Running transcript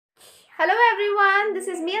Hello everyone, this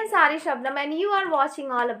is me Ansari Shabnam and you are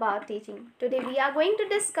watching All About Teaching. Today we are going to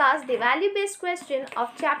discuss the value-based question of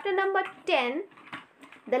chapter number 10,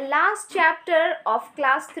 the last chapter of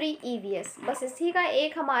class 3 EVS. बस इसी का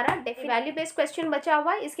एक हमारा value-based question बचा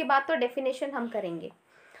हुआ है, इसके बाद तो definition हम करेंगे.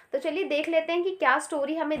 तो चलिए देख लेते हैं कि क्या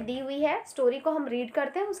स्टोरी हमें दी हुई है. स्टोरी को हम रीड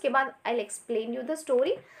करते हैं, उसके बाद I'll explain you the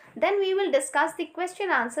story. Then we will discuss the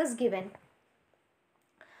question answers given.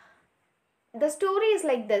 The story is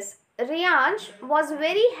like this. Riyansh was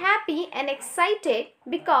very happy and excited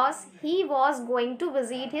because he was going to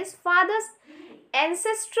visit his father's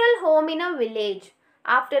ancestral home in a village.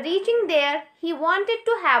 After reaching there, he wanted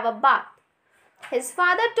to have a bath. His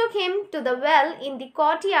father took him to the well in the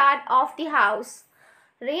courtyard of the house.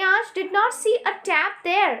 Riyansh did not see a tap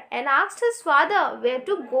there and asked his father where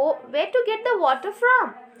to get the water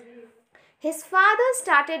from. His father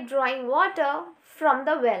started drawing water from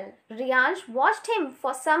the well. Riyansh watched him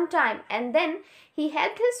for some time and then he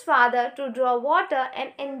helped his father to draw water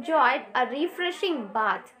and enjoyed a refreshing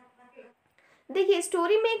bath. देखिए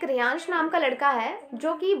story में एक रियांश नाम का लड़का है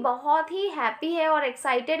जो कि बहुत ही हैप्पी है और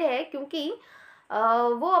एक्साइटेड है क्योंकि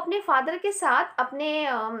वो अपने फादर के साथ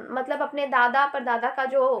अपने दादा परदादा का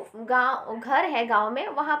जो घर है गांव में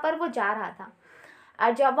वहाँ पर वो जा रहा था.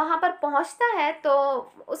 और जब वहाँ पर पहुँचता है तो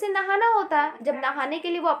उसे नहाना होता है. जब नहाने के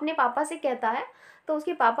लिए वो अपने पापा से कहता है तो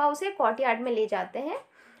उसके पापा उसे कोर्टयार्ड में ले जाते हैं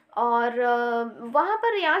और वहाँ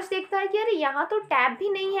पर रियांश देखता है कि अरे यहाँ तो टैप भी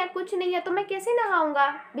नहीं है, कुछ नहीं है, तो मैं कैसे नहाऊंगा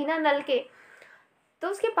बिना नल के. तो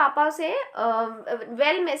उसके पापा उसे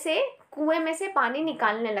वेल में से कुएं में से पानी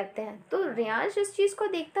निकालने लगते हैं. तो रियांश इस चीज़ को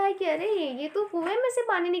देखता है कि अरे ये तो कुएं में से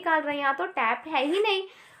पानी निकाल रहे हैं, यहाँ तो टैप है ही नहीं.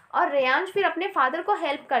 और रियांश फिर अपने फादर को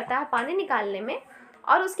हेल्प करता है पानी निकालने में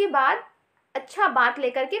और उसके बाद अच्छा बात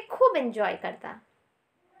लेकर के खूब एंजॉय करता है.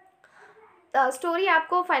 स्टोरी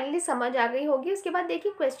आपको फाइनली समझ आ गई होगी. उसके बाद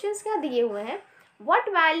देखिए क्वेश्चंस क्या दिए हुए हैं. What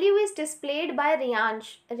value is displayed bye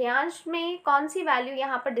Riyansh. Riyansh में कौन सी वैल्यू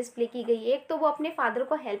यहाँ पर डिस्प्ले की गई है. एक तो वो अपने फादर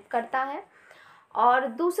को हेल्प करता है और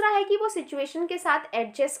दूसरा है कि वो सिचुएशन के साथ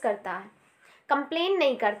एडजस्ट करता है, कंप्लेन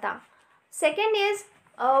नहीं करता. Second is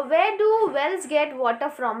where do Wales get water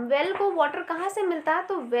from. Well को वाटर कहाँ से मिलता है.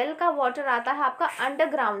 तो वेल का वाटर आता है आपका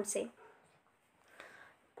अंडरग्राउंड से.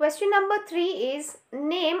 Question number 3 is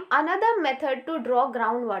name another method to draw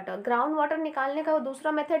ground water. Ground water निकालने का वो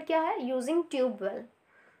दूसरा मेथड क्या है. Using tubewell.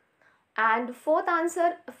 And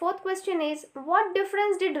fourth question is what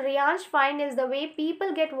difference did Riyansh find is the way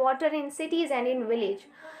people get water in cities and in village.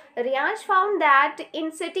 Riyansh found that in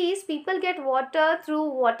cities people get water through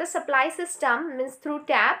water supply system, means through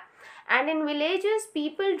tap, and in villages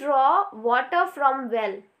people draw water from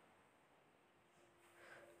well.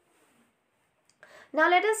 Now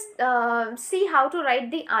let us see how to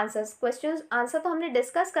write the answers. Questions answer तो हमने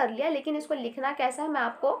discuss कर लिया, लेकिन इसको लिखना कैसा है मैं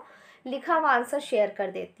आपको लिखा हुआ आंसर शेयर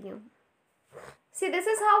कर देती हूँ. See,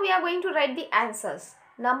 this is how we are going to write the answers.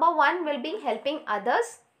 Number 1 will be helping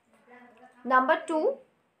others. Number 2,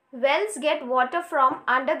 wells get water from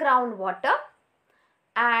underground water.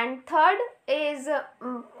 And third is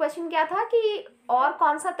question क्या था कि और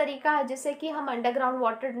कौन सा तरीका है जिससे कि हम अंडरग्राउंड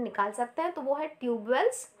वाटर निकाल सकते हैं. तो वो है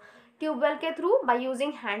ट्यूबवेल्स, ट्यूबवेल के through by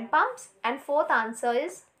using hand pumps. And fourth answer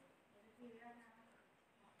is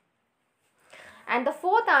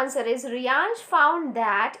Riyansh found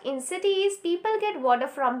that in cities people get water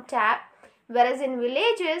from tap, whereas in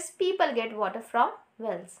villages people get water from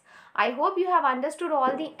wells. I hope you have understood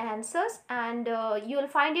all the answers and you will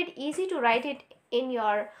find it easy to write it in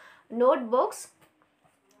your notebooks.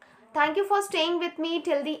 Thank you for staying with me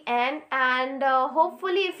till the end, and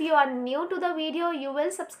hopefully if you are new to the video you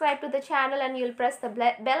will subscribe to the channel and you will press the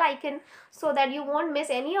bell icon so that you won't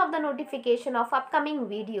miss any of the notification of upcoming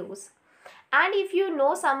videos. And if you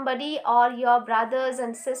know somebody or your brothers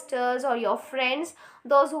and sisters or your friends,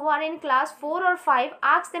 those who are in class 4 or 5,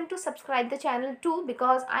 ask them to subscribe the channel too,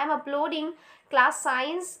 because I am uploading class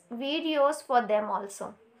science videos for them also.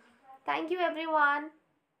 Thank you everyone.